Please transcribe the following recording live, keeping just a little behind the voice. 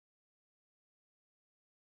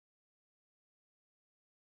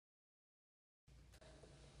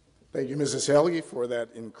Thank you, Mrs. Helge, for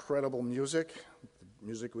that incredible music. The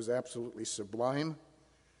music was absolutely sublime,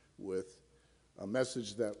 with a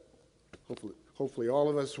message that hopefully all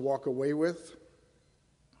of us walk away with.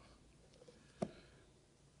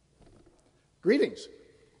 Greetings.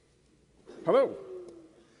 Hello.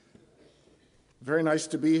 Very nice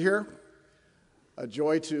to be here. A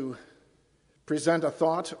joy to present a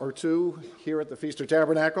thought or two here at the Feast of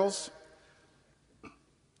Tabernacles.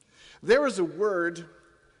 There is a word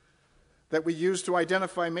that we use to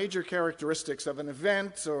identify major characteristics of an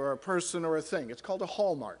event or a person or a thing. It's called a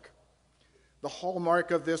hallmark. The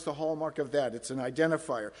hallmark of this, the hallmark of that. It's an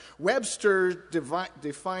identifier. Webster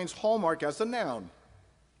defines hallmark as a noun,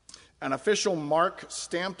 an official mark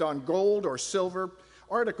stamped on gold or silver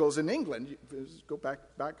articles in England, go back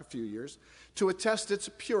a few years, to attest its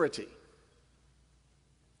purity.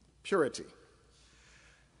 Purity.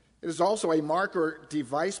 It is also a mark or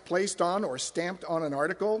device placed on or stamped on an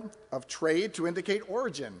article of trade to indicate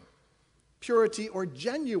origin, purity, or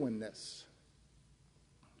genuineness.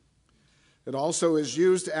 It also is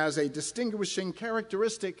used as a distinguishing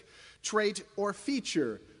characteristic, trait, or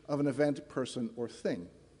feature of an event, person, or thing.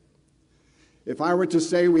 If I were to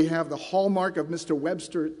say we have the hallmark of Mr.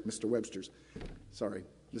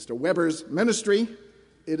 Weber's ministry,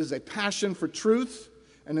 it is a passion for truth,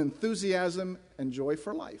 an enthusiasm and joy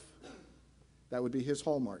for life. That would be his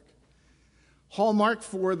hallmark. Hallmark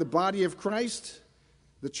for the body of Christ,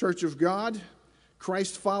 the church of God,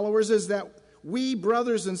 Christ followers, is that we,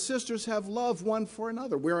 brothers and sisters, have love one for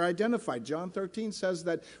another. We're identified. John 13 says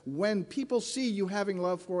that when people see you having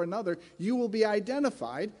love for another, you will be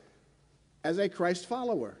identified as a Christ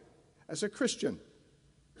follower, as a Christian.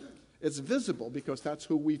 It's visible because that's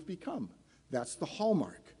who we've become. That's the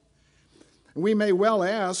hallmark. We may well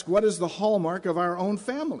ask, what is the hallmark of our own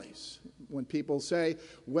families? When people say,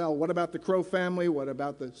 well, what about the Crow family? What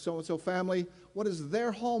about the so-and-so family? What is their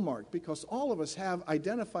hallmark? Because all of us have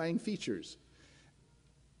identifying features.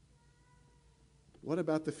 What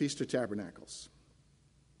about the Feast of Tabernacles?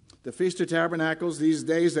 The Feast of Tabernacles, these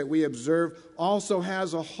days that we observe, also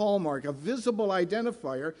has a hallmark, a visible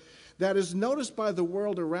identifier that is noticed by the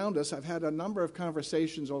world around us. I've had a number of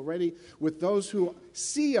conversations already with those who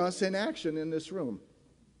see us in action in this room.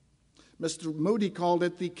 Mr. Moody called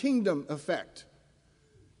it the kingdom effect.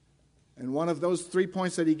 And one of those 3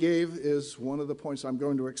 points that he gave is one of the points I'm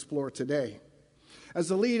going to explore today.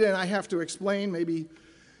 As a lead, and I have to explain, maybe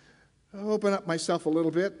open up myself a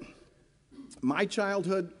little bit. My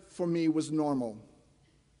childhood, for me, was normal,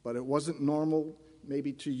 but it wasn't normal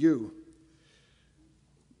maybe to you.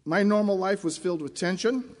 My normal life was filled with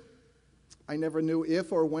tension. I never knew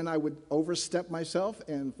if or when I would overstep myself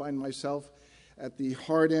and find myself at the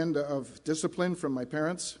hard end of discipline from my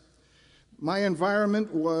parents. My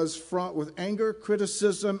environment was fraught with anger,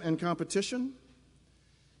 criticism, and competition.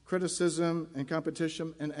 Criticism and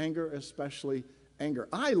competition, and anger, especially anger.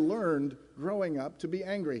 I learned growing up to be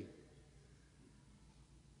angry.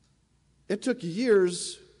 It took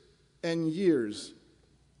years and years,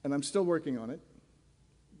 and I'm still working on it,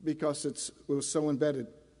 because it was so embedded.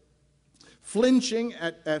 Flinching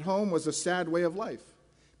at home was a sad way of life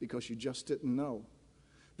because you just didn't know.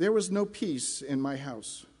 There was no peace in my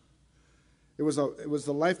house. It was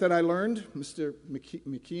the life that I learned. Mr.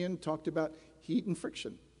 McKeon talked about heat and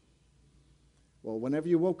friction. Well, whenever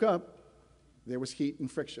you woke up, there was heat and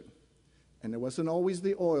friction. And there wasn't always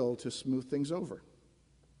the oil to smooth things over.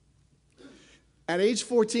 At age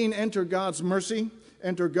 14, enter God's mercy,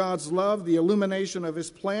 enter God's love, the illumination of his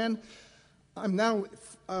plan. I'm now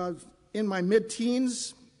in my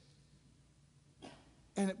mid-teens,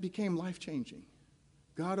 and it became life-changing.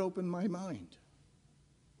 God opened my mind.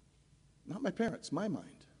 Not my parents, my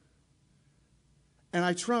mind. And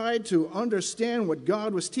I tried to understand what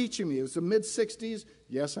God was teaching me. It was the mid-60s.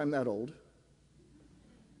 Yes, I'm that old.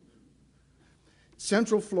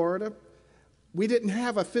 Central Florida. We didn't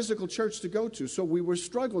have a physical church to go to, so we were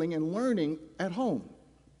struggling and learning at home.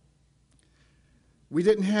 We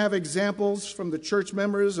didn't have examples from the church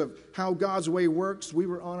members of how God's way works. We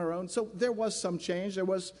were on our own. So there was some change. There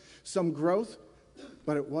was some growth,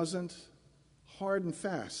 but it wasn't hard and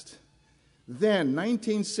fast. Then,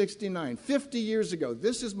 1969, 50 years ago,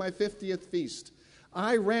 this is my 50th feast,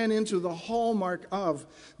 I ran into the hallmark of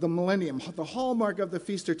the Millennium, the hallmark of the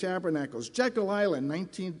Feast of Tabernacles, Jekyll Island,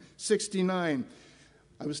 1969.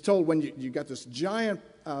 I was told when you got this giant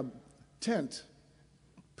tent,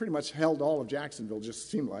 pretty much held all of Jacksonville, just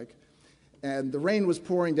seemed like, and the rain was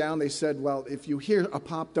pouring down. They said, well, if you hear a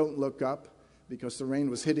pop, don't look up, because the rain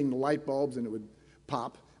was hitting the light bulbs and it would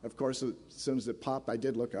pop. Of course, as soon as it popped, I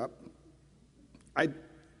did look up. I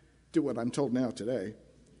do what I'm told now today.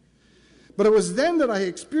 But it was then that I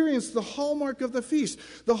experienced the hallmark of the feast,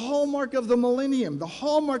 the hallmark of the millennium, the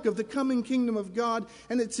hallmark of the coming kingdom of God.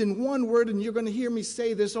 And it's in one word, and you're going to hear me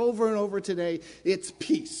say this over and over today. It's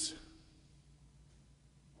peace.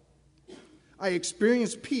 I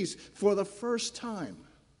experienced peace for the first time.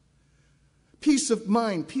 Peace of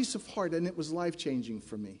mind, peace of heart, and it was life-changing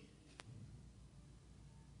for me.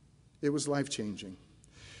 It was life-changing.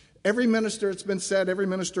 Every minister, it's been said, every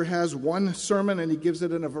minister has one sermon and he gives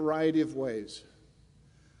it in a variety of ways.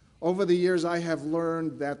 Over the years, I have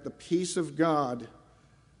learned that the peace of God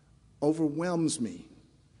overwhelms me.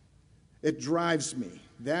 It drives me.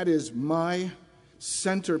 That is my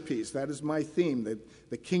centerpiece. That is my theme,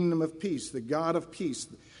 the kingdom of peace, the God of peace,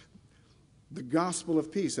 the gospel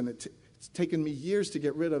of peace. And it's taken me years to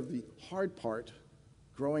get rid of the hard part,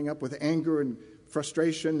 growing up with anger and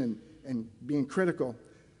frustration and being critical.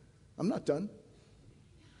 I'm not done.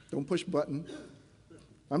 Don't push button.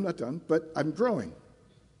 I'm not done, but I'm growing.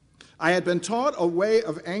 I had been taught a way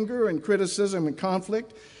of anger and criticism and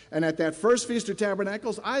conflict, and at that first Feast of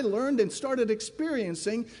Tabernacles, I learned and started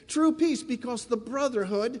experiencing true peace because the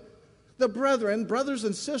brotherhood, the brethren, brothers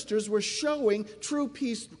and sisters, were showing true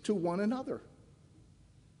peace to one another.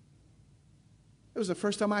 It was the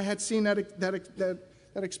first time I had seen that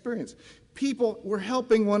experience. People were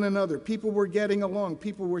helping one another. People were getting along.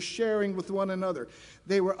 People were sharing with one another.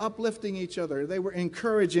 They were uplifting each other. They were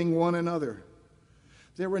encouraging one another.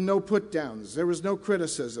 There were no put-downs. There was no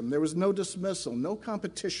criticism. There was no dismissal, no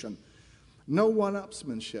competition, no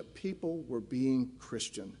one-upsmanship. People were being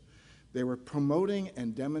Christian. They were promoting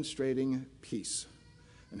and demonstrating peace,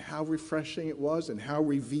 and how refreshing it was, and how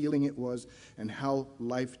revealing it was, and how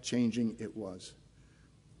life-changing it was.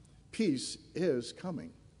 Peace is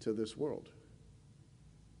coming to this world.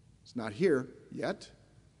 It's not here yet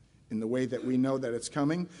in the way that we know that it's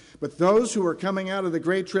coming, but those who are coming out of the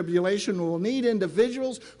Great Tribulation will need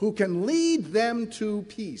individuals who can lead them to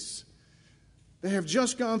peace. They have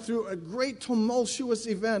just gone through a great tumultuous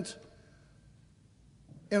event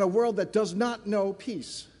in a world that does not know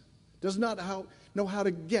peace, does not know how to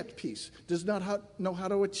get peace, does not know how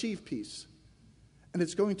to achieve peace. And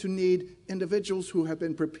it's going to need individuals who have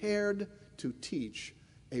been prepared to teach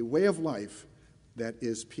a way of life that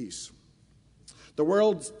is peace. The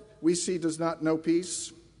world we see does not know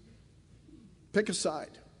peace. Pick a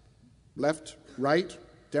side. Left, right,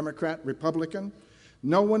 Democrat, Republican.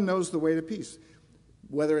 No one knows the way to peace.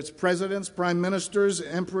 Whether it's presidents, prime ministers,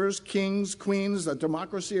 emperors, kings, queens, a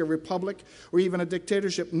democracy, a republic, or even a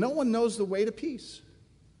dictatorship, no one knows the way to peace.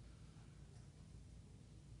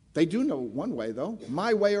 They do know one way, though.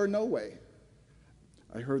 My way or no way.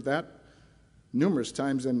 I heard that numerous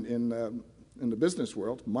times in the business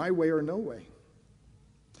world. My way or no way.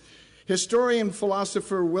 Historian,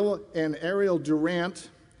 philosopher Will and Ariel Durant,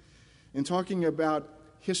 in talking about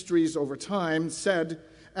histories over time, said,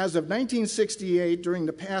 as of 1968, during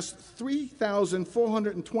the past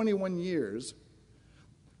 3,421 years,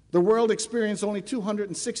 the world experienced only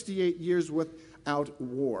 268 years without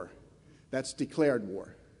war. That's declared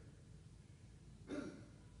war.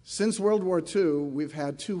 Since World War II, we've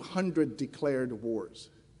had 200 declared wars.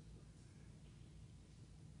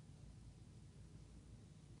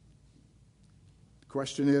 The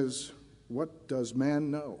question is, what does man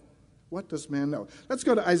know? What does man know? Let's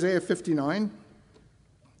go to Isaiah 59.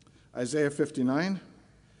 Isaiah 59.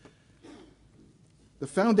 The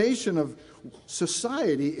foundation of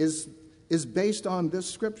society is based on this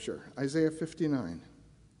scripture, Isaiah 59.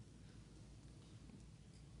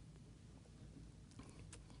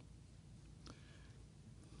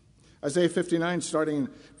 Isaiah 59, starting in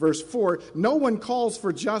verse 4, no one calls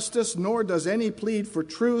for justice, nor does any plead for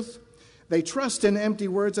truth. They trust in empty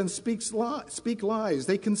words and speak lies.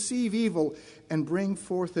 They conceive evil and bring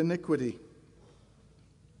forth iniquity.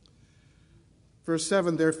 Verse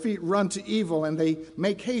 7, their feet run to evil, and they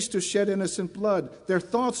make haste to shed innocent blood. Their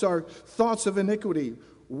thoughts are thoughts of iniquity.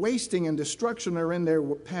 Wasting and destruction are in their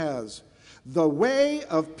paths. The way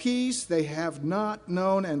of peace they have not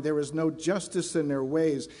known, and there is no justice in their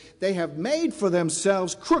ways. They have made for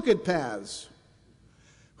themselves crooked paths.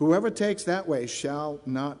 Whoever takes that way shall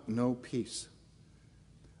not know peace.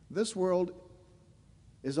 This world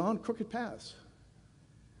is on crooked paths.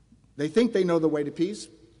 They think they know the way to peace,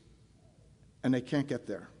 and they can't get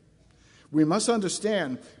there. We must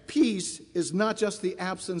understand, peace is not just the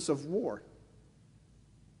absence of war.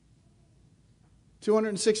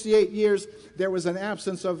 268 years, there was an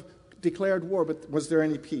absence of declared war, but was there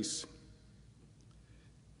any peace?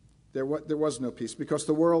 There was no peace, because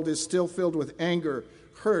the world is still filled with anger,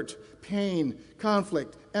 hurt, pain,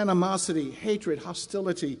 conflict, animosity, hatred,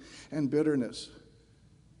 hostility, and bitterness.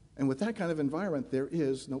 And with that kind of environment, there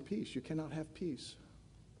is no peace. You cannot have peace.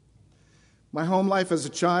 My home life as a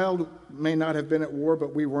child may not have been at war,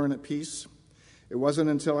 but we weren't at peace. It wasn't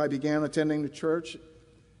until I began attending the church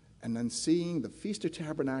and then seeing the Feast of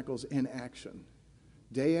Tabernacles in action,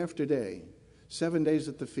 day after day, 7 days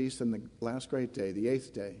at the feast and the last great day, the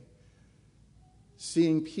 8th day,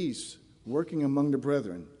 seeing peace working among the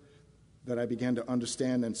brethren, that I began to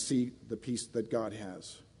understand and see the peace that God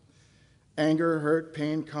has. Anger, hurt,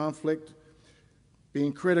 pain, conflict,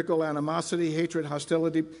 being critical, animosity, hatred,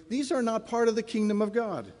 hostility, these are not part of the kingdom of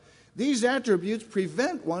God. These attributes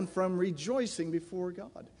prevent one from rejoicing before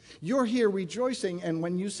God. You're here rejoicing, and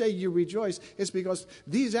when you say you rejoice, it's because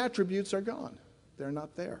these attributes are gone. They're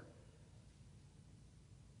not there.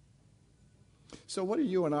 So what are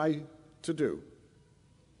you and I to do?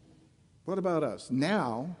 What about us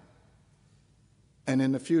now and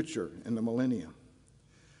in the future, in the millennium?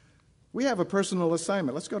 We have a personal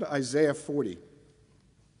assignment. Let's go to Isaiah 40.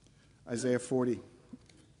 Isaiah 40.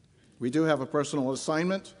 We do have a personal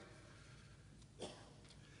assignment.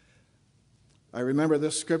 I remember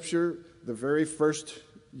this scripture the very first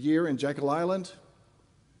year in Jekyll Island.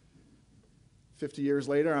 50 years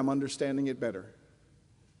later, I'm understanding it better.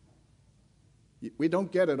 We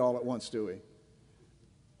don't get it all at once, do we?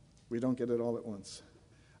 We don't get it all at once.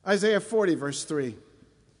 Isaiah 40, verse 3.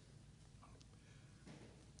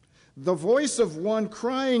 The voice of one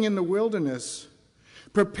crying in the wilderness,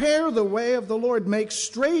 prepare the way of the Lord, make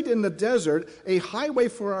straight in the desert a highway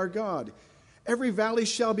for our God. Every valley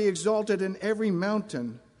shall be exalted, and every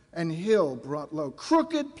mountain and hill brought low.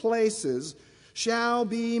 Crooked places shall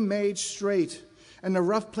be made straight, and the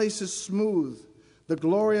rough places smooth. The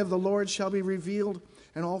glory of the Lord shall be revealed,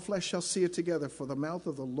 and all flesh shall see it together, for the mouth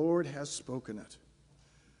of the Lord has spoken it.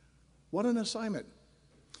 What an assignment.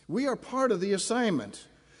 We are part of the assignment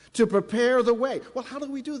to prepare the way. Well, how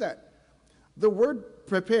do we do that? The word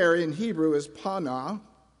prepare in Hebrew is panah.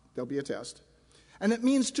 There'll be a test. And it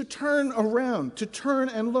means to turn around, to turn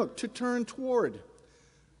and look, to turn toward.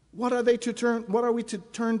 What are we to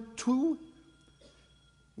turn to?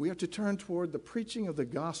 We are to turn toward the preaching of the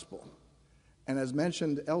gospel. And as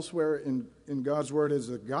mentioned elsewhere in God's word, is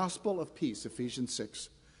the gospel of peace, Ephesians 6.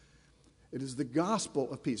 It is the gospel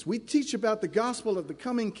of peace. We teach about the gospel of the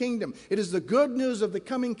coming kingdom. It is the good news of the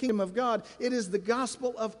coming kingdom of God. It is the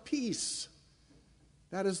gospel of peace.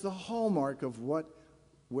 That is the hallmark of what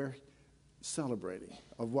we're celebrating,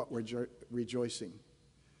 of what we're rejoicing.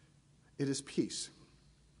 It is peace.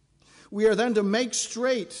 We are then to make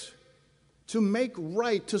straight, to make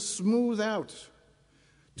right, to smooth out,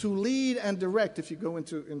 to lead and direct, if you go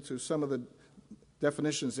into some of the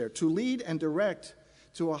definitions there, to lead and direct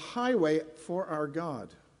to a highway for our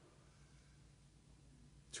God,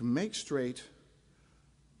 to make straight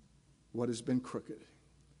what has been crooked.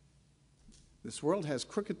 This world has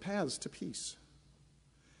crooked paths to peace,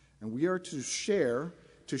 and we are to share,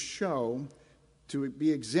 to show, to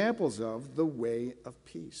be examples of the way of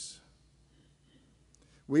peace.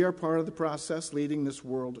 We are part of the process leading this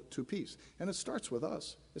world to peace. And it starts with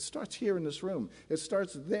us. It starts here in this room. It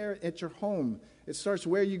starts there at your home. It starts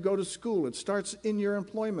where you go to school. It starts in your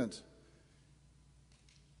employment.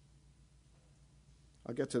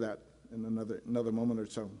 I'll get to that in another moment or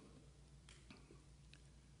so.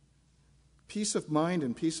 Peace of mind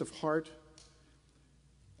and peace of heart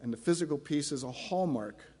and the physical peace is a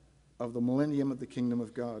hallmark of the millennium of the kingdom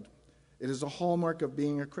of God. It is a hallmark of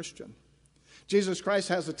being a Christian. Jesus Christ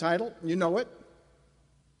has a title, you know it.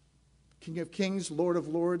 King of Kings, Lord of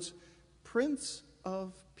Lords, Prince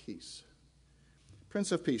of Peace.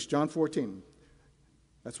 Prince of Peace, John 14.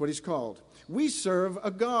 That's what he's called. We serve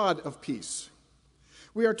a God of peace.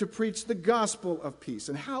 We are to preach the gospel of peace.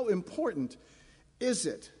 And how important is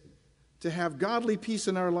it to have godly peace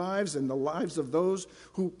in our lives and the lives of those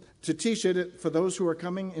who, to teach it for those who are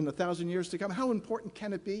coming in 1,000 years to come? How important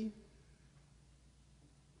can it be?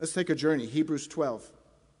 Let's take a journey. Hebrews 12.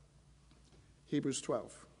 Hebrews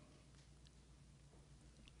 12.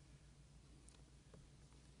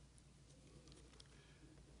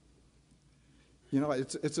 You know,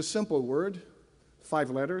 it's a simple word, 5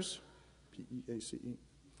 letters, P-E-A-C-E,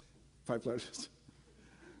 5 letters.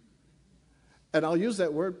 And I'll use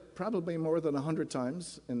that word probably more than 100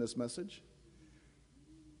 times in this message.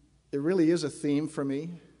 It really is a theme for me.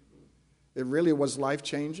 It really was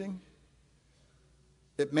life-changing.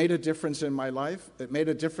 It made a difference in my life. It made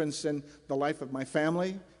a difference in the life of my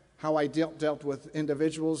family, how I dealt with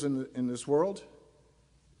individuals in this world.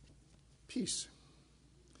 Peace.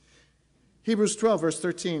 Hebrews 12, verse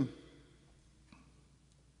 13.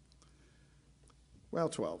 Well,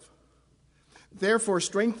 12. Therefore,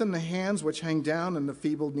 strengthen the hands which hang down and the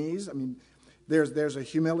feeble knees. I mean, there's a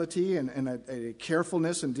humility and a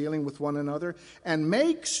carefulness in dealing with one another. And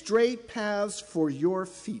make straight paths for your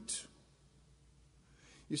feet.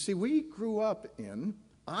 You see, I grew up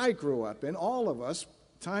in, all of us,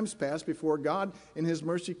 times past before God in his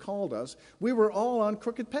mercy called us, we were all on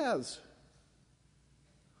crooked paths.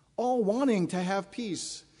 All wanting to have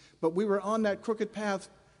peace, but we were on that crooked path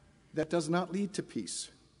that does not lead to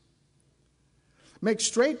peace. Make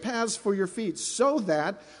straight paths for your feet, so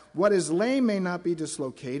that what is lame may not be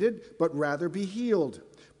dislocated, but rather be healed.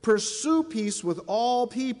 Pursue peace with all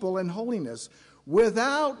people and holiness,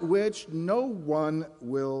 without which no one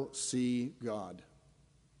will see God.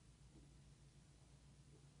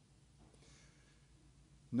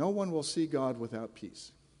 No one will see God without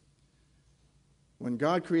peace. When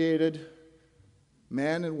God created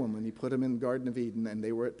man and woman, he put them in the Garden of Eden, and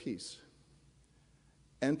they were at peace.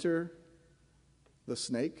 Enter the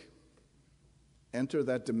snake, enter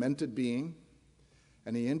that demented being,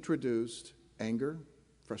 and he introduced anger,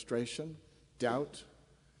 frustration, doubt,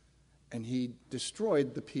 and he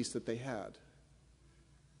destroyed the peace that they had.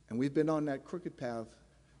 And we've been on that crooked path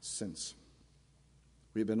since.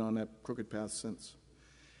 We've been on that crooked path since.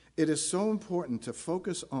 It is so important to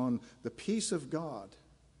focus on the peace of God,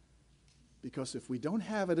 because if we don't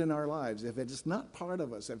have it in our lives, if it is not part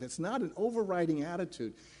of us, if it's not an overriding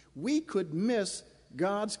attitude, we could miss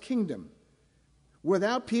God's kingdom.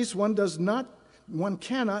 Without peace, one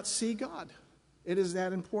cannot see God. It is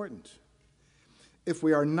that important. If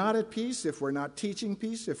we are not at peace, if we're not teaching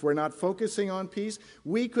peace, if we're not focusing on peace,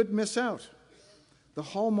 we could miss out. The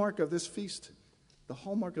hallmark of this feast, the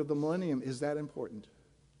hallmark of the millennium, is that important.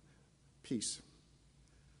 Peace.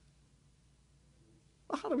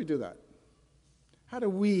 Well, how do we do that? How do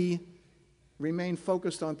we remain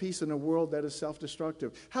focused on peace in a world that is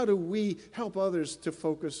self-destructive? How do we help others to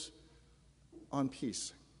focus on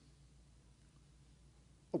peace?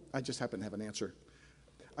 Oh, I just happen to have an answer.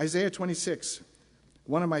 Isaiah 26,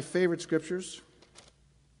 one of my favorite scriptures.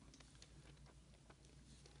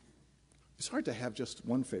 It's hard to have just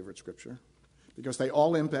one favorite scripture because they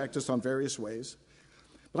all impact us on various ways.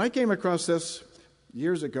 But I came across this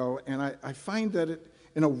years ago, and I find that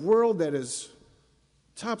in a world that is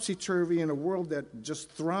topsy-turvy, in a world that just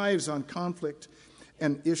thrives on conflict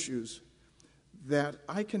and issues, that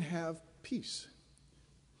I can have peace.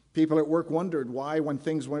 People at work wondered why, when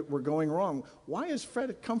things were going wrong, why is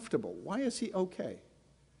Fred comfortable? Why is he okay?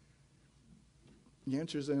 The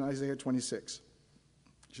answer is in Isaiah 26.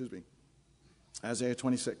 Isaiah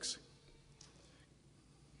 26.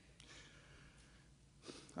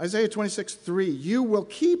 Isaiah 26:3, you will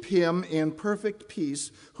keep him in perfect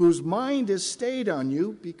peace, whose mind is stayed on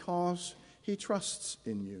you because he trusts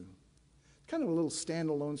in you. Kind of a little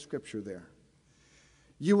standalone scripture there.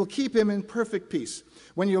 You will keep him in perfect peace.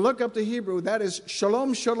 When you look up the Hebrew, that is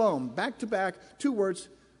shalom, shalom, back to back, two words,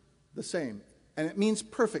 the same. And it means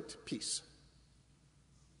perfect peace.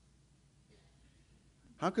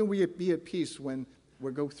 How can we be at peace when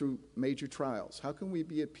we go through major trials? How can we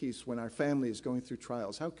be at peace when our family is going through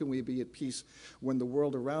trials? How can we be at peace when the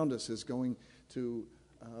world around us is going to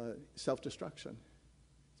self-destruction?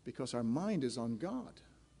 It's because our mind is on God.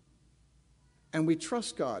 And we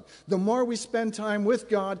trust God. The more we spend time with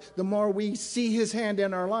God, the more we see his hand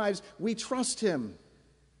in our lives, we trust him.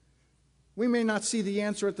 We may not see the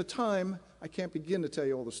answer at the time. I can't begin to tell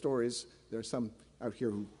you all the stories. There are some out here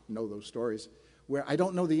who know those stories, where I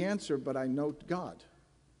don't know the answer, but I know God,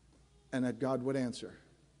 and that God would answer.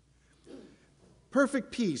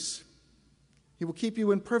 Perfect peace. He will keep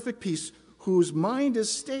you in perfect peace, whose mind is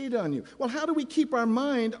stayed on you. Well, how do we keep our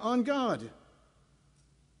mind on God?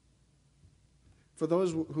 For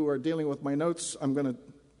those who are dealing with my notes, I'm going to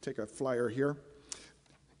take a flyer here.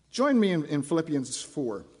 Join me in Philippians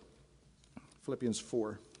 4. Philippians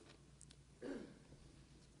 4.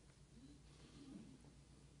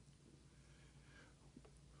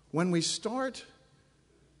 When we start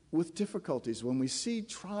with difficulties, when we see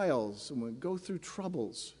trials, when we go through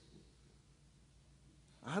troubles,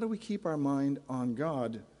 how do we keep our mind on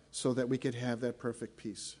God so that we could have that perfect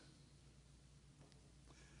peace?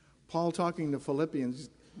 Paul, talking to Philippians,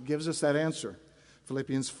 gives us that answer.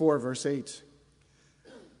 Philippians 4, verse 8.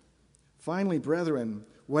 Finally, brethren,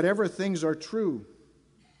 whatever things are true,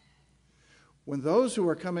 when those who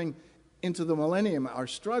are coming into the millennium are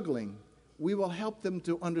struggling, we will help them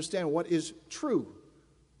to understand what is true,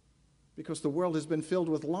 because the world has been filled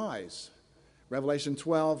with lies. Revelation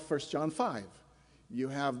 12, 1 John 5. You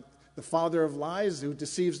have the father of lies who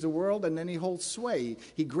deceives the world, and then he holds sway.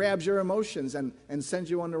 He grabs your emotions and sends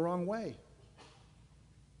you on the wrong way.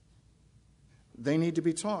 they need to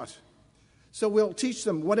be taught. So we'll teach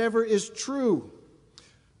them whatever is true,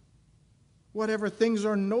 whatever things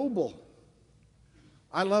are noble.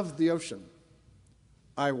 I love the ocean.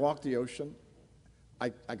 I walk the ocean. I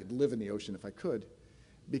could live in the ocean if I could,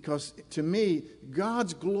 because to me,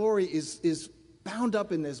 God's glory is bound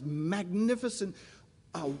up in this magnificent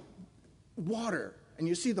water. And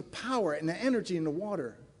you see the power and the energy in the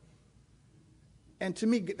water. And to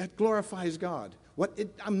me, that glorifies God.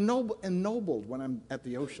 I'm ennobled when I'm at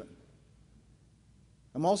the ocean.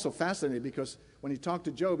 I'm also fascinated because when he talked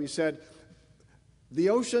to Job, he said, the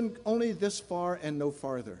ocean only this far and no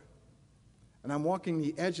farther. And I'm walking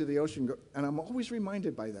the edge of the ocean, and I'm always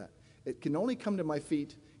reminded by that. It can only come to my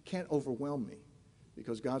feet, can't overwhelm me,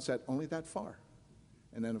 because God said only that far.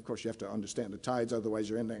 And then, of course, you have to understand the tides, otherwise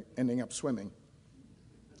you're ending up swimming.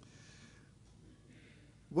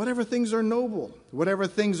 Whatever things are noble, whatever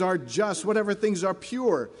things are just, whatever things are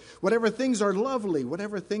pure, whatever things are lovely,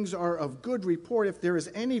 whatever things are of good report, if there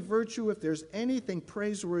is any virtue, if there's anything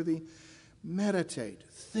praiseworthy, meditate,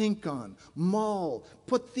 think on, mull,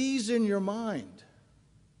 put these in your mind.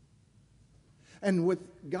 And with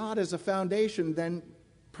God as a foundation, then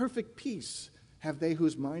perfect peace have they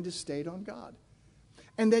whose mind is stayed on God.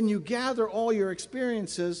 And then you gather all your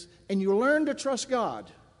experiences and you learn to trust God.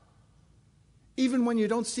 Even when you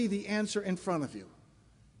don't see the answer in front of you,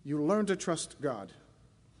 you learn to trust God.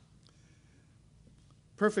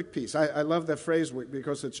 Perfect peace. I love that phrase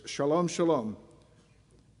because it's shalom, shalom.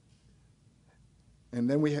 And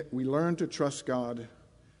then we learn to trust God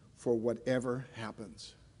for whatever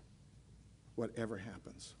happens. Whatever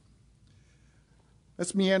happens.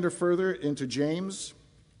 Let's meander further into James.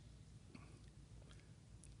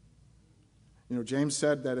 You know, James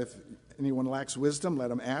said that if anyone lacks wisdom, let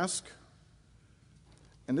him ask.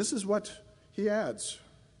 And this is what he adds.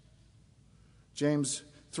 James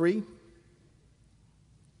 3.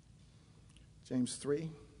 James 3.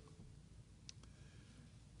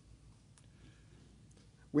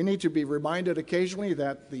 We need to be reminded occasionally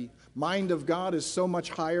that the mind of God is so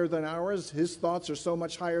much higher than ours, his thoughts are so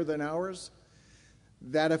much higher than ours,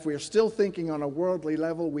 that if we're still thinking on a worldly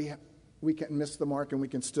level, we can miss the mark and we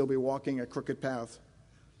can still be walking a crooked path.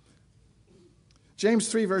 James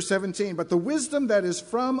 3, verse 17, but the wisdom that is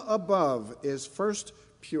from above is first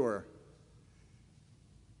pure.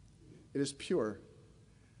 It is pure.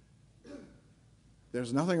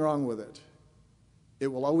 There's nothing wrong with it. It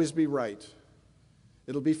will always be right.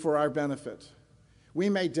 It'll be for our benefit. We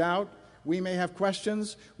may doubt, we may have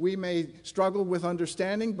questions, we may struggle with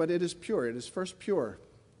understanding, but it is pure. It is first pure.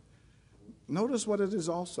 Notice what it is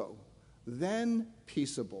also. Then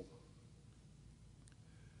peaceable.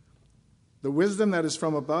 The wisdom that is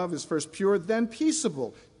from above is first pure, then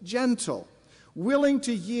peaceable, gentle, willing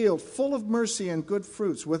to yield, full of mercy and good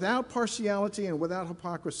fruits, without partiality and without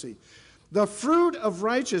hypocrisy. The fruit of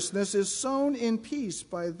righteousness is sown in peace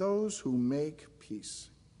by those who make peace.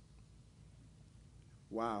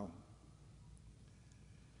 Wow.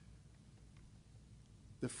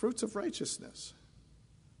 The fruits of righteousness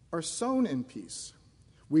are sown in peace.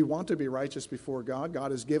 We want to be righteous before God.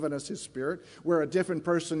 God has given us his Spirit. We're a different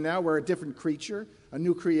person now. We're a different creature, a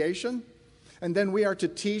new creation. And then we are to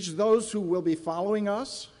teach those who will be following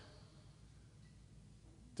us,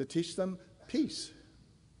 to teach them peace.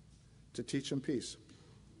 To teach them peace.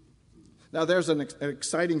 Now there's an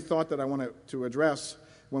exciting thought that I want to address.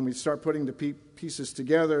 When we start putting the pieces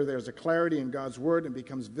together, there's a clarity in God's word and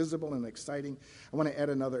becomes visible and exciting. I want to add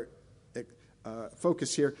another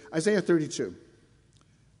focus here. Isaiah 32.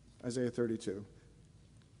 Isaiah 32.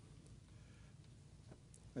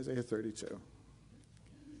 Isaiah 32.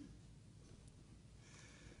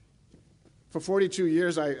 For 42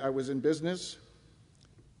 years, I was in business.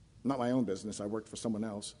 Not my own business. I worked for someone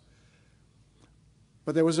else.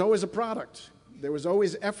 But there was always a product. There was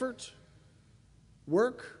always effort,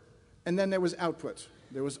 work, and then there was output.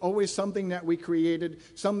 There was always something that we created,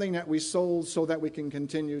 something that we sold so that we can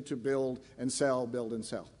continue to build and sell, build and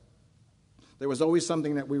sell. There was always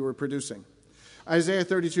something that we were producing. Isaiah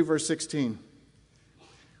 32, verse 16.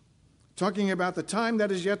 Talking about the time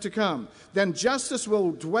that is yet to come. Then justice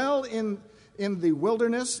will dwell in the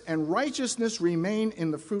wilderness, and righteousness remain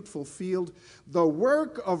in the fruitful field. The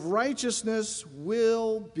work of righteousness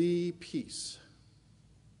will be peace.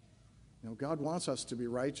 You know, God wants us to be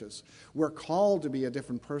righteous. We're called to be a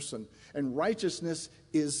different person. And righteousness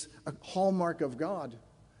is a hallmark of God.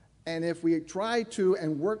 And if we try to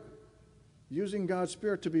and work using God's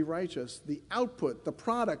Spirit to be righteous, the output, the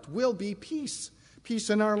product will be peace.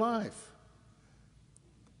 Peace in our life.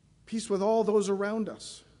 Peace with all those around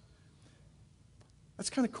us. That's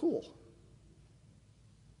kind of cool.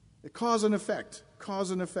 Cause and effect.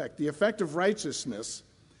 Cause and effect. The effect of righteousness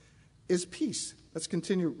is peace. Let's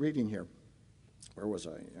continue reading here. Where was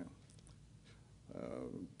I?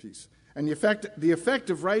 Peace. And the effect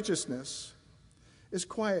of righteousness is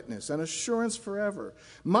quietness and assurance forever.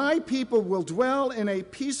 My people will dwell in a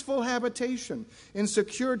peaceful habitation, in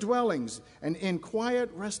secure dwellings, and in quiet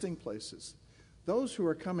resting places. Those who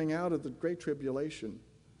are coming out of the Great Tribulation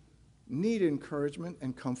need encouragement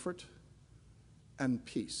and comfort and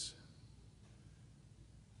peace.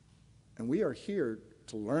 And we are here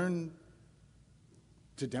to learn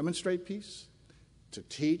to demonstrate peace, to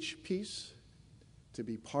teach peace, to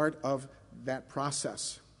be part of that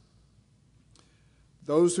process.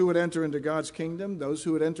 Those who would enter into God's kingdom, those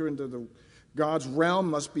who would enter into God's realm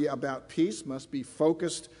must be about peace, must be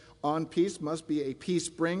focused on peace, must be a peace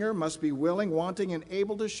bringer, must be willing, wanting, and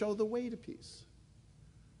able to show the way to peace.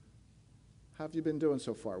 How have you been doing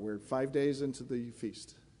so far? We're 5 days into the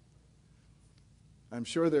feast. I'm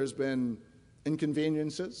sure there's been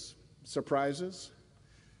inconveniences, surprises,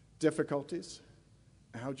 difficulties.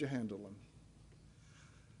 How'd you handle them?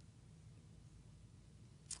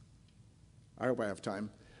 I hope I have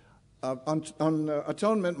time. On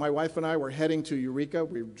Atonement, my wife and I were heading to Eureka.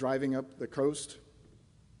 We were driving up the coast,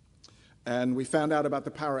 and we found out about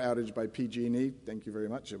the power outage by PG&E. Thank you very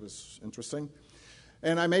much. It was interesting.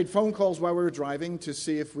 And I made phone calls while we were driving to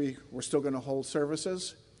see if we were still going to hold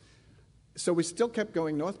services. So we still kept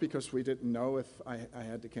going north because we didn't know if I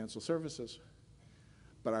had to cancel services.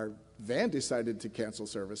 But our van decided to cancel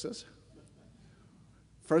services.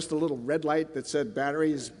 First, a little red light that said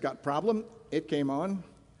batteries got problem. It came on.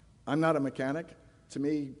 I'm not a mechanic. To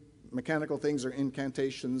me, mechanical things are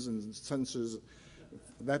incantations and sensors.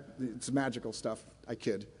 It's magical stuff. I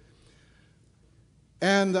kid.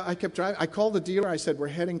 And I kept driving. I called the dealer. I said, we're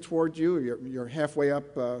heading toward you. You're halfway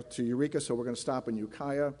up to Eureka, so we're going to stop in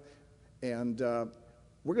Ukiah. And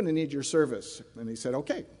we're going to need your service. And he said,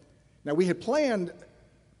 okay. Now, we had planned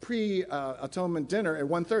pre-atonement dinner at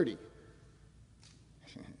 1:30.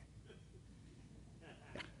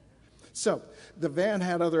 So the van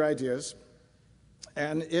had other ideas.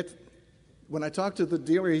 And when I talked to the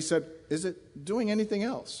dealer, he said, is it doing anything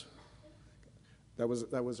else? That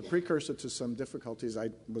was a precursor to some difficulties I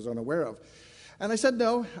was unaware of. And I said,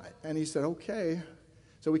 no. And he said, okay.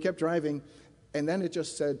 So we kept driving. And then it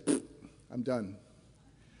just said, I'm done.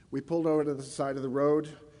 We pulled over to the side of the road,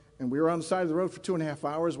 and we were on the side of the road for 2.5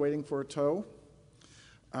 hours waiting for a tow.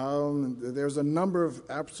 There's a number of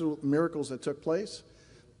absolute miracles that took place.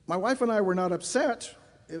 My wife and I were not upset.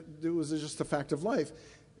 It was just a fact of life.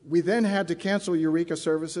 We then had to cancel Eureka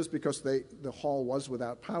services because the hall was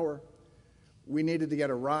without power. We needed to get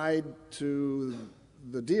a ride to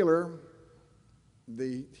the dealer.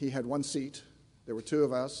 He had one seat. There were two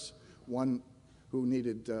of us, one who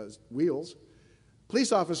needed wheels.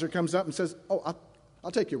 Police officer comes up and says, oh,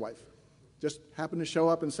 I'll take your wife. Just happened to show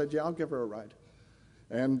up and said, yeah, I'll give her a ride.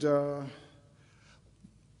 And too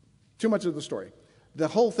much of the story. The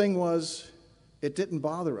whole thing was, it didn't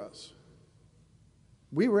bother us.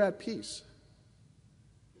 We were at peace.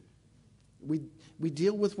 We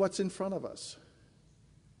deal with what's in front of us.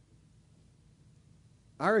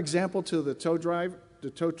 Our example to the tow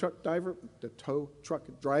truck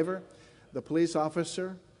driver, the police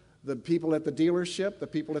officer, the people at the dealership, the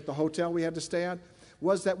people at the hotel we had to stay at,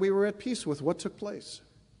 was that we were at peace with what took place.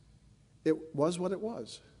 It was what it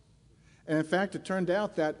was. And in fact, it turned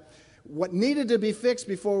out that what needed to be fixed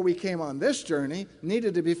before we came on this journey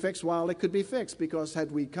needed to be fixed while it could be fixed, because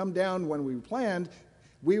had we come down when we planned,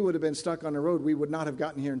 we would have been stuck on the road. We would not have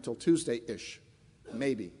gotten here until Tuesday-ish,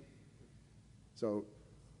 maybe. So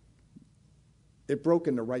it broke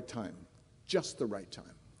in the right time, just the right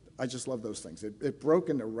time. I just love those things. It broke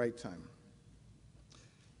in the right time.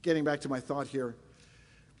 Getting back to my thought here,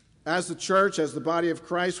 as the church, as the body of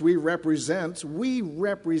Christ, we represent.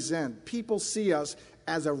 People see us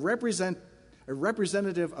as a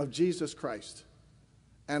representative of Jesus Christ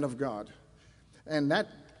and of God. And that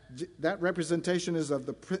representation is of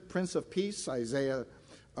the Prince of Peace, Isaiah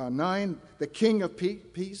 9, the King of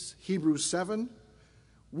Peace, Hebrews 7.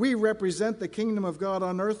 We represent the kingdom of God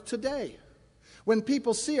on earth today. When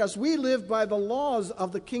people see us, we live by the laws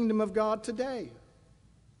of the kingdom of God today.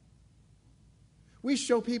 We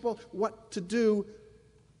show people what to do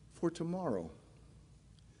for tomorrow.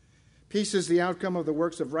 Peace is the outcome of the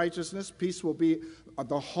works of righteousness. Peace will be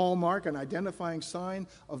the hallmark and identifying sign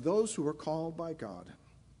of those who are called by God.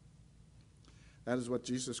 That is what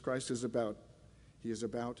Jesus Christ is about. He is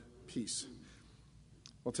about peace.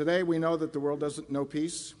 Well, today we know that the world doesn't know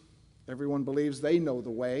peace. Everyone believes they know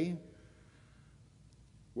the way,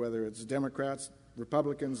 whether it's Democrats,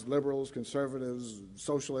 Republicans, liberals, conservatives,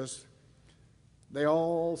 socialists, they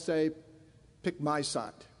all say, pick my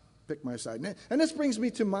side, pick my side. And this brings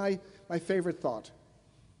me to my favorite thought,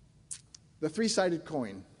 the three-sided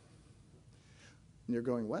coin. And you're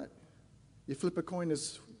going, what? You flip a coin,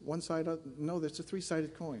 is one side up? No, there's a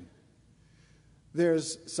three-sided coin.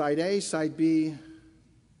 There's side A, side B,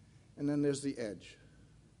 and then there's the edge.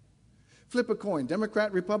 Flip a coin,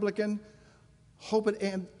 Democrat, Republican, hope it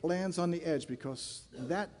lands on the edge, because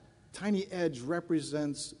that tiny edge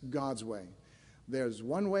represents God's way. There's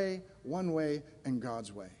one way, and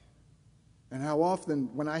God's way. And how often,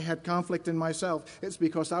 when I had conflict in myself, it's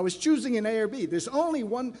because I was choosing an A or B. There's only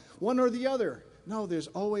one or the other. No, there's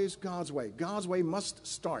always God's way. God's way must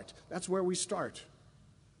start. That's where we start.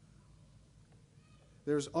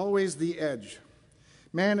 There's always the edge.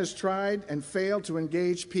 Man has tried and failed to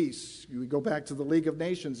engage peace. We go back to the League of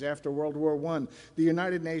Nations after World War I, the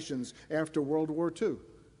United Nations after World War II.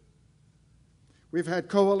 We've had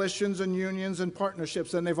coalitions and unions and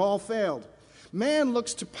partnerships, and they've all failed. Man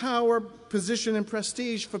looks to power, position, and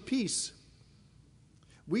prestige for peace.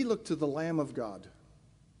 We look to the Lamb of God.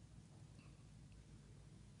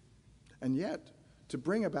 And yet, to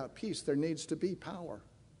bring about peace, there needs to be power.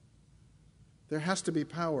 There has to be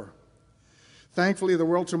power. Thankfully, the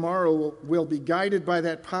world tomorrow will be guided by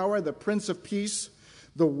that power, the Prince of Peace,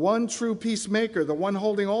 the one true peacemaker, the one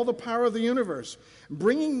holding all the power of the universe,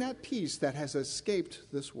 bringing that peace that has escaped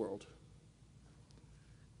this world.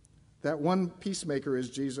 That one peacemaker is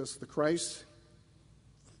Jesus the Christ.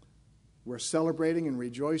 We're celebrating and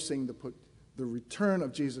rejoicing the return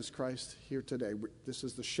of Jesus Christ here today. This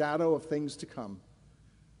is the shadow of things to come.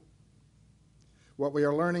 What we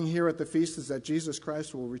are learning here at the feast is that Jesus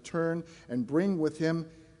Christ will return and bring with him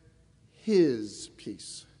his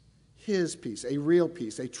peace, a real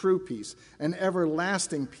peace, a true peace, an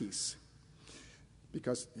everlasting peace,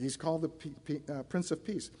 because he's called the Prince of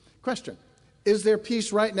Peace. Question, is there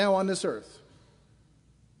peace right now on this earth?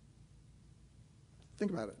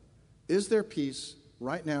 Think about it. Is there peace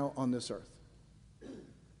right now on this earth?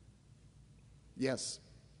 Yes.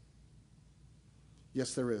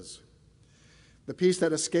 Yes, there is. The peace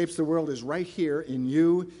that escapes the world is right here in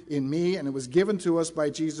you, in me, and it was given to us by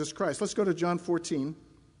Jesus Christ. Let's go to John 14.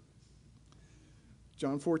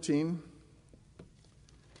 John 14.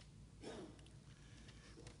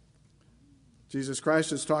 Jesus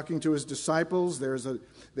Christ is talking to his disciples. There is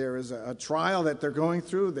a trial that they're going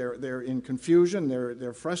through. They're in confusion.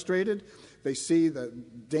 They're frustrated. They see the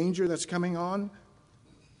danger that's coming on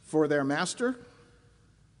for their master.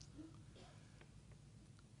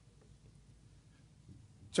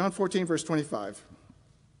 John 14, verse 25.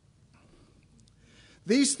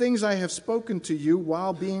 These things I have spoken to you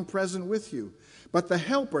while being present with you. But the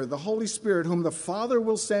Helper, the Holy Spirit, whom the Father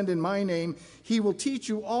will send in my name, he will teach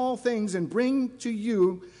you all things and bring to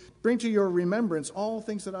your remembrance all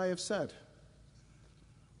things that I have said.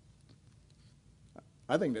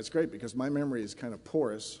 I think that's great because my memory is kind of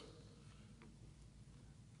porous.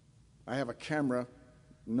 I have a camera,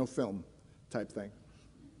 no film type thing.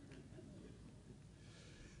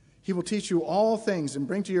 He will teach you all things and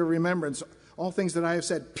bring to your remembrance all things that I have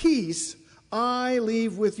said. Peace I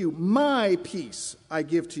leave with you. My peace I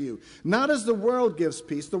give to you. Not as the world gives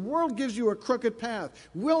peace. The world gives you a crooked path.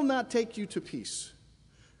 Will not take you to peace.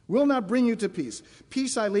 Will not bring you to peace.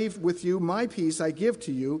 Peace I leave with you. My peace I give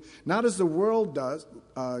to you. Not as the world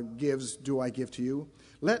gives do I give to you.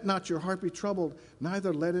 Let not your heart be troubled,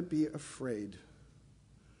 neither let it be afraid.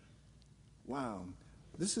 Wow.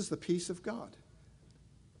 This is the peace of God.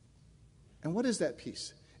 And what is that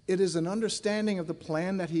peace? It is an understanding of the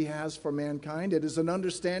plan that he has for mankind. It is an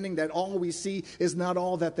understanding that all we see is not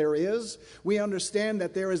all that there is. We understand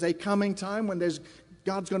that there is a coming time when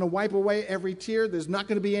God's going to wipe away every tear. There's not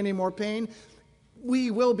going to be any more pain. We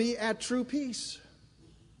will be at true peace.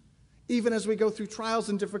 Even as we go through trials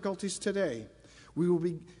and difficulties today, we will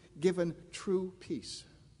be given true peace.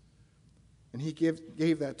 And he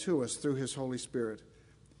gave that to us through his Holy Spirit.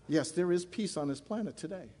 Yes, there is peace on this planet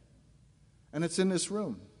today. And it's in this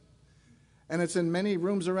room. And it's in many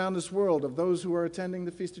rooms around this world of those who are attending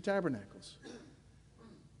the Feast of Tabernacles.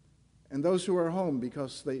 And those who are home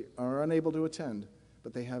because they are unable to attend,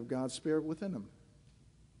 but they have God's Spirit within them.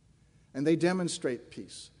 And they demonstrate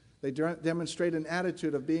peace. They demonstrate an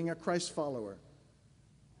attitude of being a Christ follower,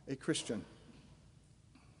 a Christian.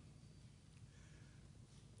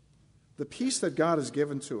 The peace that God has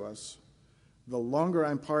given to us, the longer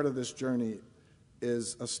I'm part of this journey,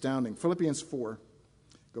 is astounding. Philippians 4.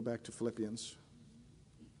 Go back to Philippians.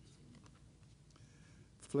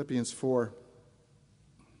 Philippians 4.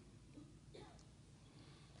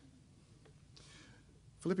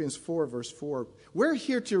 Philippians 4, verse 4. We're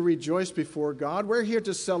here to rejoice before God. We're here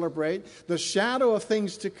to celebrate the shadow of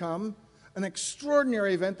things to come, an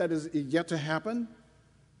extraordinary event that is yet to happen,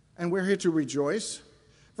 and we're here to rejoice.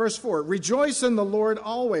 Verse 4, rejoice in the Lord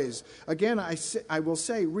always. Again, I will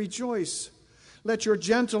say, rejoice. Let your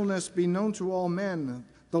gentleness be known to all men.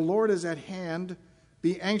 The Lord is at hand.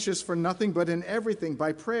 Be anxious for nothing, but in everything,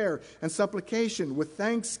 by prayer and supplication, with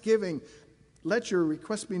thanksgiving. Let your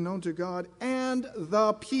requests be known to God, and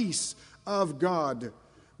the peace of God,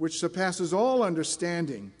 which surpasses all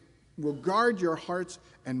understanding, will guard your hearts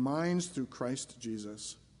and minds through Christ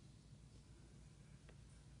Jesus.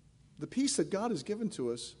 The peace that God has given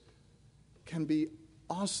to us can be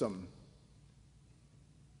awesome,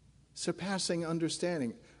 surpassing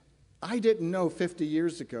understanding. I didn't know 50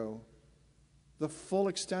 years ago the full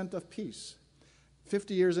extent of peace.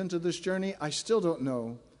 50 years into this journey, I still don't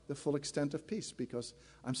know the full extent of peace because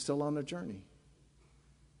I'm still on the journey.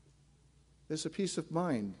 There's a peace of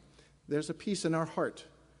mind. There's a peace in our heart.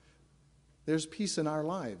 There's peace in our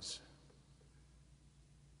lives.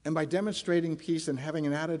 And by demonstrating peace and having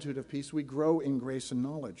an attitude of peace, we grow in grace and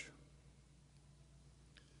knowledge.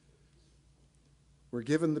 We're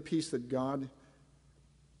given the peace that God,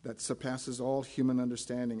 that surpasses all human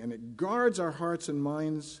understanding, and it guards our hearts and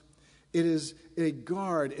minds. It is a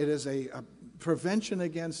guard, it is a prevention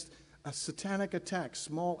against a satanic attack,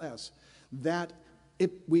 small s, that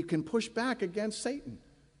we can push back against Satan.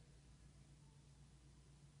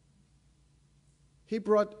 He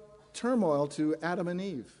brought turmoil to Adam and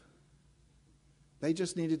Eve. They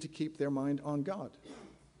just needed to keep their mind on God.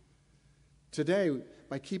 Today,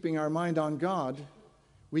 by keeping our mind on God,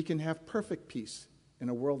 we can have perfect peace in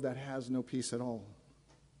a world that has no peace at all.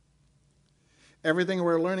 Everything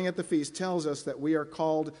we're learning at the feast tells us that we are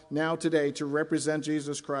called now today to represent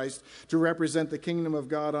Jesus Christ, to represent the kingdom of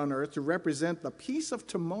God on earth, to represent the peace of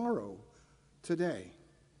tomorrow today.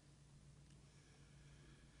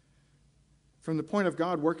 From the point of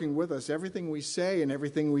God working with us, everything we say and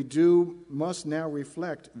everything we do must now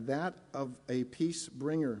reflect that of a peace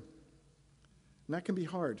bringer. And that can be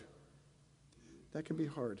hard. That can be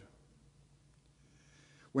hard.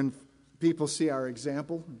 When people see our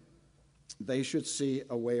example, they should see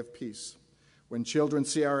a way of peace. When children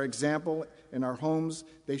see our example in our homes,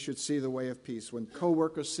 they should see the way of peace. When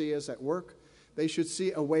co-workers see us at work, they should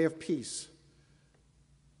see a way of peace.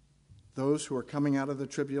 Those who are coming out of the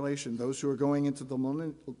tribulation, those who are going into the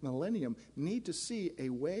millennium, need to see a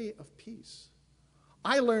way of peace.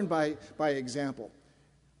 I learn by example.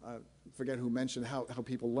 I forget who mentioned how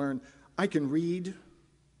people learn. I can read.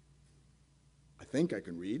 I think I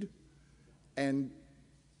can read. And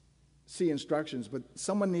see instructions, but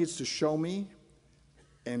someone needs to show me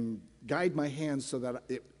and guide my hands so that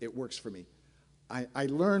it works for me. I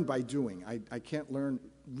learn by doing. I can't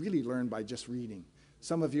really learn by just reading.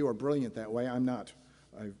 Some of you are brilliant that way. I'm not.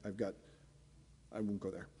 I won't go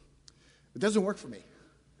there. It doesn't work for me.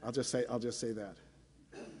 I'll just say that.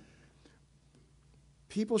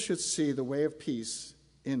 People should see the way of peace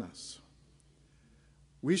in us.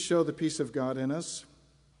 We show the peace of God in us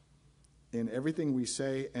in everything we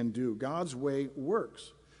say and do. God's way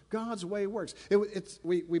works. God's way works.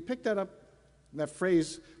 We picked that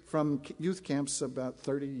phrase from youth camps about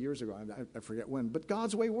 30 years ago. I forget when. But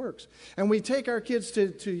God's way works. And we take our kids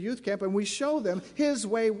to youth camp and we show them His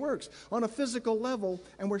way works on a physical level,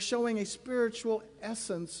 and we're showing a spiritual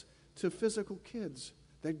essence to physical kids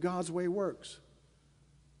that God's way works.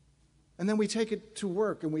 And then we take it to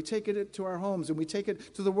work, and we take it to our homes, and we take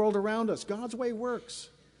it to the world around us. God's way works.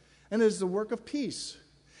 And it is the work of peace.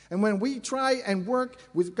 And when we try and work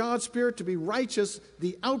with God's Spirit to be righteous,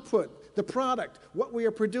 the output, the product, what we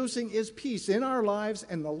are producing is peace in our lives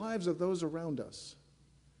and the lives of those around us.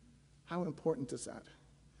 How important is that?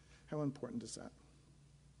 How important is that?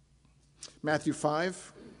 Matthew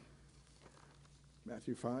 5.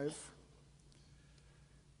 Matthew 5.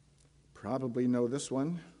 Probably know this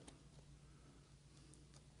one.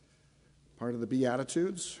 Part of the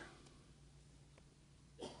Beatitudes.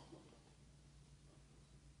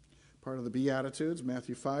 Part of the Beatitudes,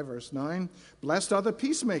 Matthew 5, verse 9. Blessed are the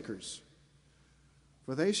peacemakers,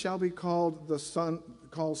 for they shall be called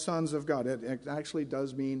sons of God. It actually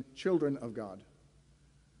does mean children of God.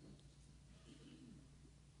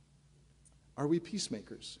 Are we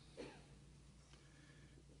peacemakers?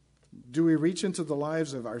 Do we reach into the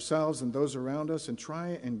lives of ourselves and those around us and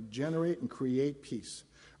try and generate and create peace?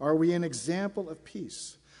 Are we an example of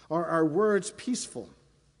peace? Are our words peaceful?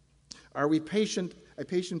 Are we a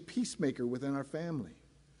patient peacemaker within our family?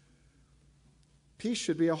 Peace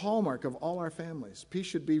should be a hallmark of all our families. Peace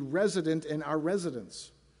should be resident in our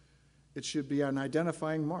residence. It should be an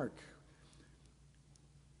identifying mark.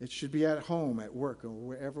 It should be at home, at work, or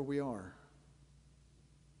wherever we are.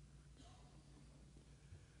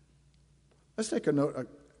 Let's take a note,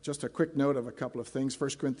 just a quick note of a couple of things. 1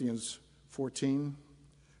 Corinthians 14.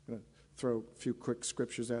 I'm going to throw a few quick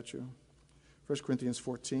scriptures at you. 1 Corinthians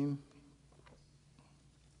 14.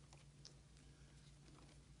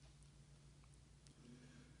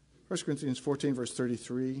 First Corinthians 14, verse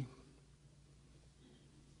 33.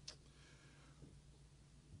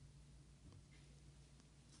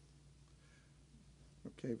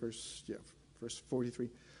 Okay, verse 43.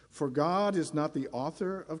 For God is not the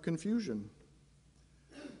author of confusion,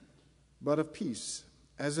 but of peace,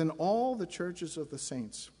 as in all the churches of the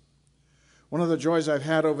saints. One of the joys I've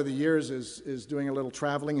had over the years is doing a little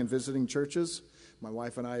traveling and visiting churches. My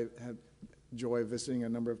wife and I had joy of visiting a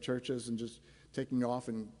number of churches and just taking off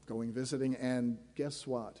and going visiting. And guess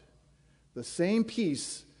what? The same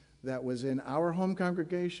peace that was in our home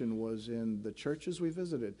congregation was in the churches we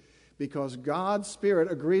visited, because God's Spirit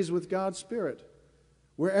agrees with God's Spirit.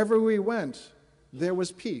 Wherever we went, there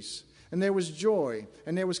was peace, and there was joy,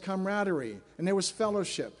 and there was camaraderie, and there was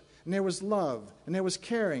fellowship, and there was love, and there was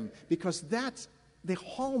caring, because that's the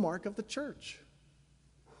hallmark of the church.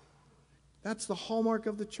 That's the hallmark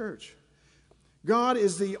of the church. God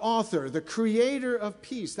is the author, the creator of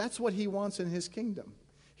peace. That's what he wants in his kingdom.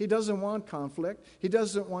 He doesn't want conflict. He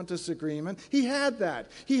doesn't want disagreement. He had that.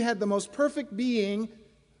 He had the most perfect being,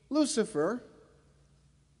 Lucifer,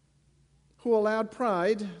 who allowed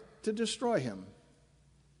pride to destroy him.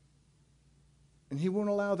 And he won't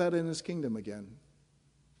allow that in his kingdom again.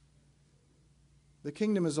 The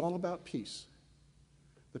kingdom is all about peace,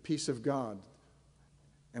 the peace of God.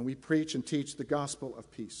 And we preach and teach the gospel of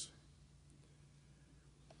peace.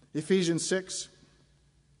 Ephesians 6,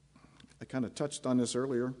 I kind of touched on this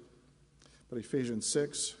earlier, but Ephesians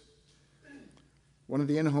 6, one of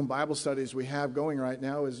the in-home Bible studies we have going right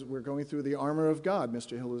now is we're going through the armor of God.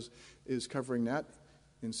 Mr. Hill is covering that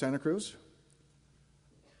in Santa Cruz.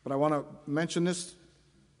 But I want to mention this.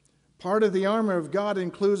 Part of the armor of God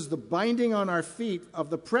includes the binding on our feet of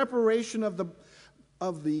the preparation of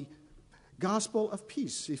the gospel of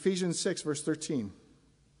peace. Ephesians 6, verse 13.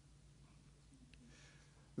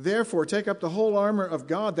 Therefore, take up the whole armor of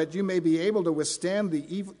God, that you may be able to withstand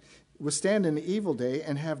in the evil day,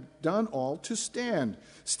 and have done all to stand.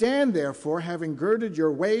 Stand, therefore, having girded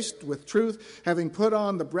your waist with truth, having put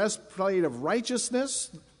on the breastplate of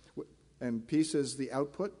righteousness, and peace is the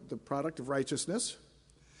output, the product of righteousness,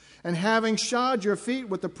 and having shod your feet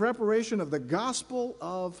with the preparation of the gospel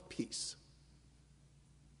of peace.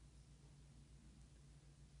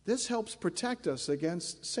 This helps protect us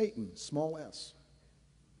against Satan, small s.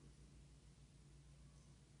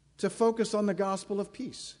 To focus on the gospel of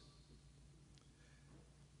peace.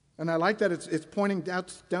 And I like that it's pointing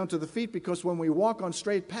down to the feet, because when we walk on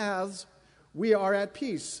straight paths, we are at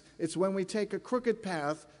peace. It's when we take a crooked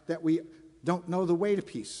path that we don't know the way to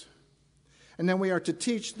peace. And then we are to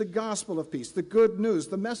teach the gospel of peace, the good news,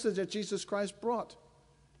 the message that Jesus Christ brought,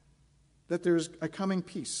 that there is a coming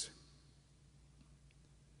peace.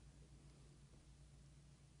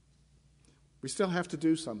 We still have to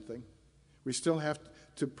do something. We still have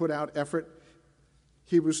to put out effort.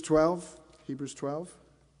 Hebrews 12.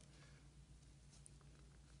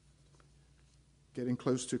 Getting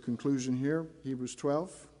close to conclusion here. Hebrews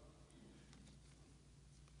 12.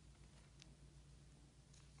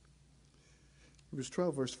 Hebrews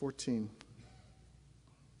 12, verse 14.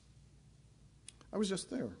 I was just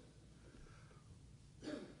there.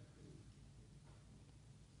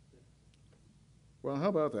 Well, how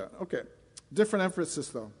about that? Okay. Different emphasis,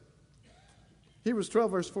 though. Hebrews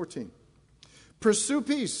 12, verse 14. Pursue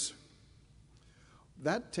peace.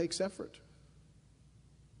 That takes effort.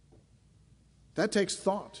 That takes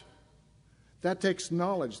thought. That takes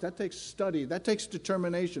knowledge. That takes study. That takes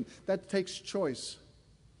determination. That takes choice.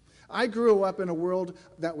 I grew up in a world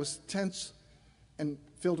that was tense and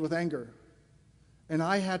filled with anger. And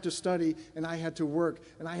I had to study, and I had to work,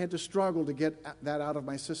 and I had to struggle to get that out of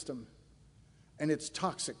my system. And it's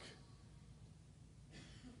toxic.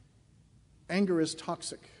 Anger is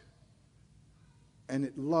toxic. And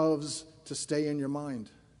it loves to stay in your mind.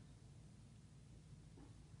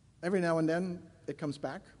 Every now and then, it comes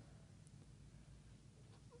back.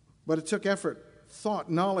 But it took effort,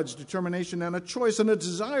 thought, knowledge, determination, and a choice and a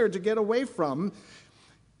desire to get away from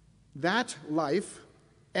that life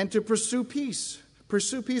and to pursue peace.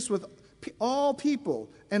 Pursue peace with all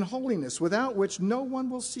people and holiness, without which no one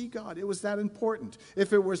will see God. It was that important.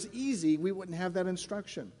 If it was easy, we wouldn't have that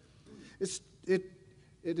instruction. It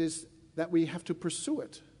is that we have to pursue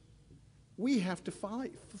it. we have to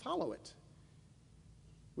follow it.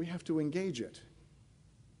 We have to engage it.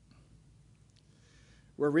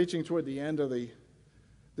 We're reaching toward the end of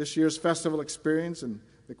this year's festival experience, and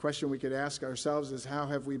the question we could ask ourselves is, how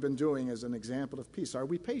have we been doing as an example of peace? Are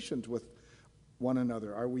we patient with one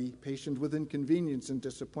another? Are we patient with inconvenience and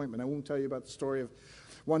disappointment? I won't tell you about the story of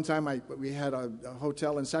one time we had a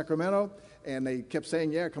hotel in Sacramento, and they kept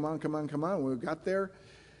saying, yeah, come on, come on, come on. When we got there,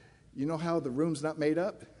 you know how the room's not made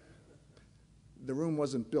up? The room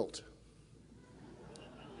wasn't built.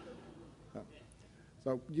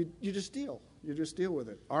 So you just deal. You just deal with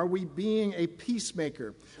it. Are we being a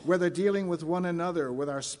peacemaker, whether dealing with one another, with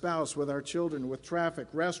our spouse, with our children, with traffic,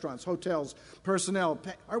 restaurants, hotels, personnel?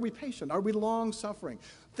 Are we patient? Are we long-suffering?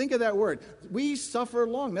 Think of that word. We suffer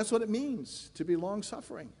long. That's what it means, to be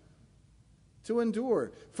long-suffering, to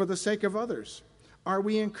endure for the sake of others. Are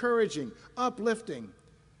we encouraging, uplifting,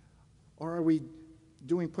 or are we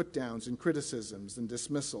doing put-downs and criticisms and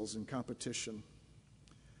dismissals and competition?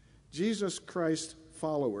 Jesus Christ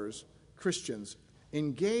followers, Christians,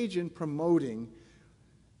 engage in promoting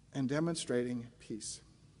and demonstrating peace.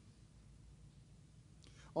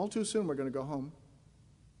 All too soon, we're going to go home.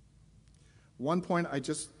 One point I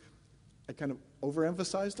kind of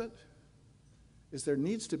overemphasized it, is there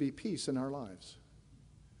needs to be peace in our lives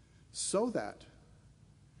so that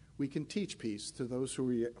we can teach peace to those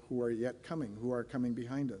who are yet coming, who are coming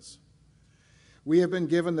behind us. We have been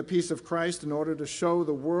given the peace of Christ in order to show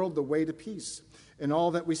the world the way to peace in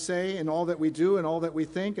all that we say, in all that we do, in all that we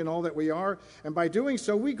think, in all that we are. And by doing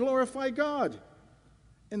so, we glorify God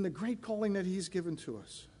in the great calling that He's given to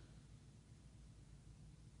us.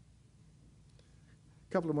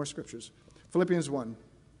 A couple of more scriptures. Philippians 1.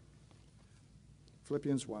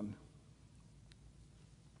 Philippians 1.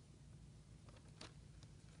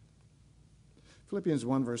 Philippians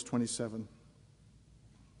 1, verse 27.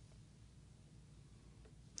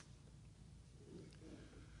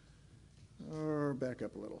 Or back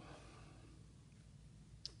up a little.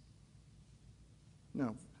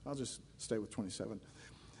 No, I'll just stay with 27.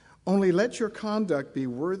 Only let your conduct be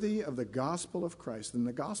worthy of the gospel of Christ. And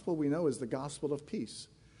the gospel we know is the gospel of peace.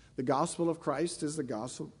 The gospel of Christ is the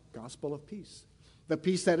gospel of peace. The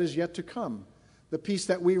peace that is yet to come. The peace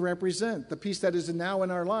that we represent. The peace that is now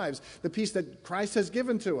in our lives. The peace that Christ has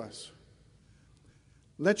given to us.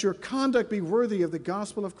 Let your conduct be worthy of the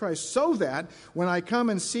gospel of Christ, so that when I come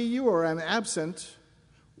and see you or am absent,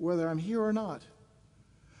 whether I'm here or not,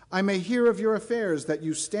 I may hear of your affairs, that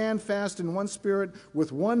you stand fast in one spirit,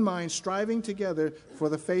 with one mind, striving together for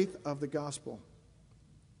the faith of the gospel.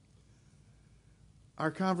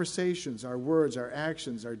 Our conversations, our words, our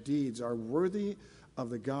actions, our deeds are worthy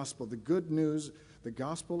of the gospel, the good news, the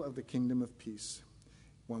gospel of the kingdom of peace.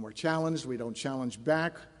 When we're challenged, we don't challenge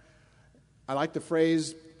back. I like the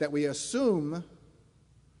phrase that we assume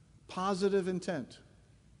positive intent.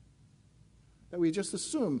 That we just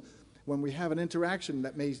assume when we have an interaction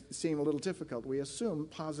that may seem a little difficult, we assume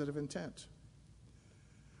positive intent.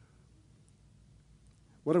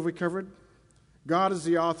 What have we covered? God is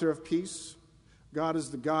the author of peace. God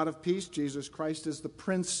is the God of peace. Jesus Christ is the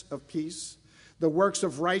Prince of Peace. The works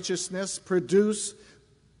of righteousness produce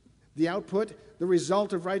the output. The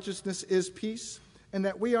result of righteousness is peace. And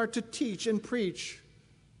that we are to teach and preach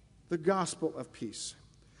the gospel of peace.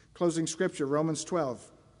 Closing scripture, Romans 12.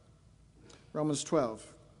 Romans 12.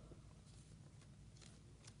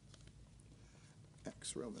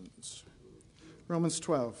 Romans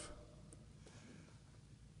 12.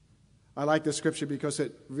 I like this scripture because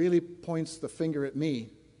it really points the finger at me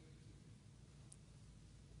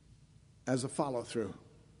as a follow-through.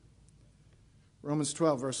 Romans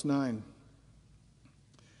 12, verse 9.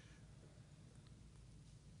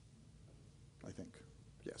 I think.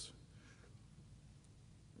 Yes.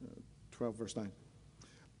 12, verse 9.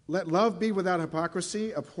 Let love be without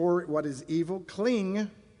hypocrisy. Abhor what is evil. Cling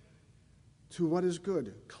to what is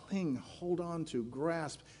good. Cling, hold on to,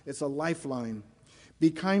 grasp. It's a lifeline.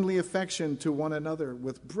 Be kindly affectioned to one another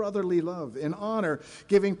with brotherly love, in honor,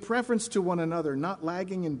 giving preference to one another, not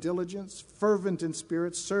lagging in diligence, fervent in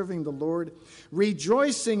spirit, serving the Lord,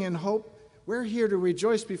 rejoicing in hope. We're here to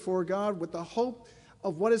rejoice before God with the hope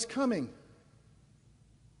of what is coming.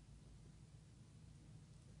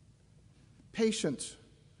 Patient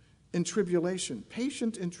in tribulation,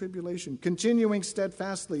 continuing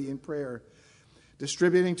steadfastly in prayer,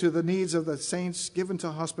 distributing to the needs of the saints, given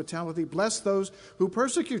to hospitality. Bless those who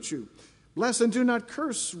persecute you. Bless and do not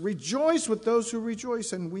curse. Rejoice with those who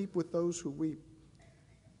rejoice, and weep with those who weep.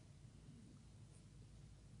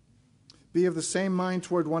 Be of the same mind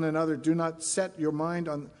toward one another. Do not set your mind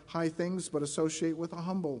on high things, but associate with the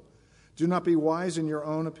humble. Do not be wise in your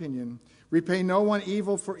own opinion. Repay no one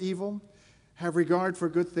evil for evil. Have regard for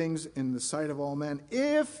good things in the sight of all men,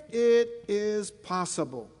 if it is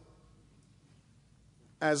possible,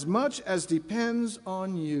 as much as depends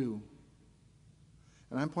on you.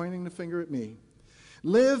 And I'm pointing the finger at me.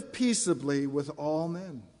 Live peaceably with all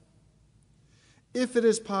men. If it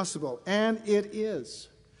is possible, and it is,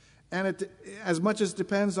 and it as much as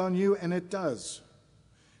depends on you, and it does.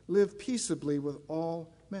 Live peaceably with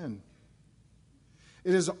all men.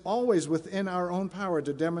 It is always within our own power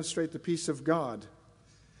to demonstrate the peace of God.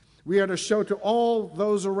 We are to show to all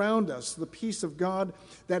those around us the peace of God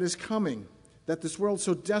that is coming, that this world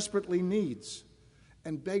so desperately needs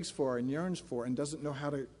and begs for and yearns for and doesn't know how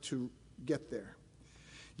to get there.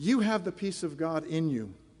 You have the peace of God in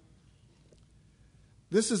you.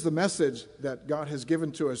 This is the message that God has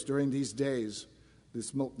given to us during these days,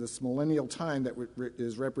 this millennial time that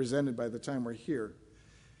is represented by the time we're here.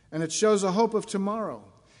 And it shows a hope of tomorrow.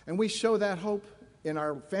 And we show that hope in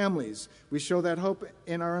our families. We show that hope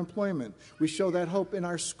in our employment. We show that hope in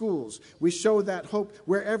our schools. We show that hope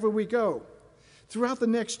wherever we go. Throughout the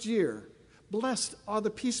next year, blessed are the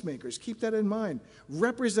peacemakers. Keep that in mind.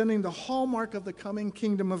 Representing the hallmark of the coming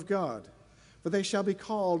kingdom of God. For they shall be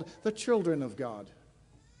called the children of God.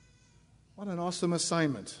 What an awesome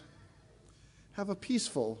assignment. Have a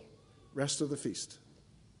peaceful rest of the feast.